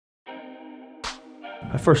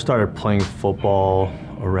I first started playing football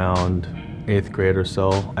around 8th grade or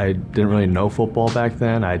so. I didn't really know football back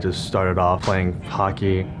then. I just started off playing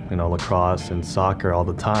hockey, lacrosse and soccer all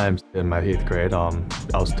the time. In my 8th grade, I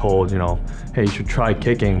was told, hey, you should try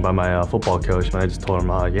kicking by my football coach. And I just told him,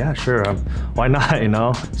 yeah, sure, why not,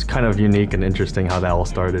 It's kind of unique and interesting how that all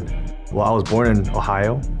started. Well, I was born in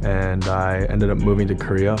Ohio, and I ended up moving to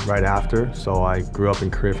Korea right after. So I grew up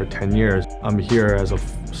in Korea for 10 years. I'm here as a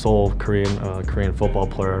sole Korean football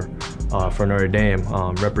player for Notre Dame,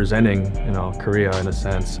 representing Korea in a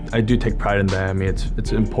sense. I do take pride in that. I mean,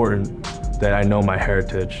 it's important that I know my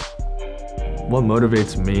heritage. What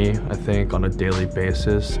motivates me, I think, on a daily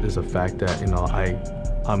basis is the fact that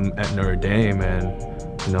I'm at Notre Dame, and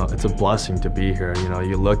it's a blessing to be here.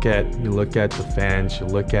 You look at the fans, you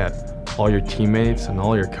look at all your teammates and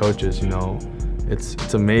all your coaches.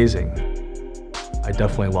 It's amazing. I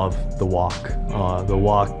definitely love the walk. The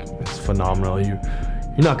walk is phenomenal. You're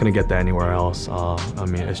not going to get that anywhere else. I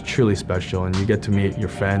mean, it's truly special, and you get to meet your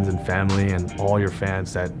friends and family and all your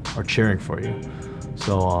fans that are cheering for you.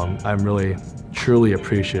 So I'm really, truly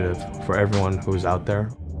appreciative for everyone who's out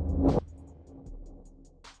there.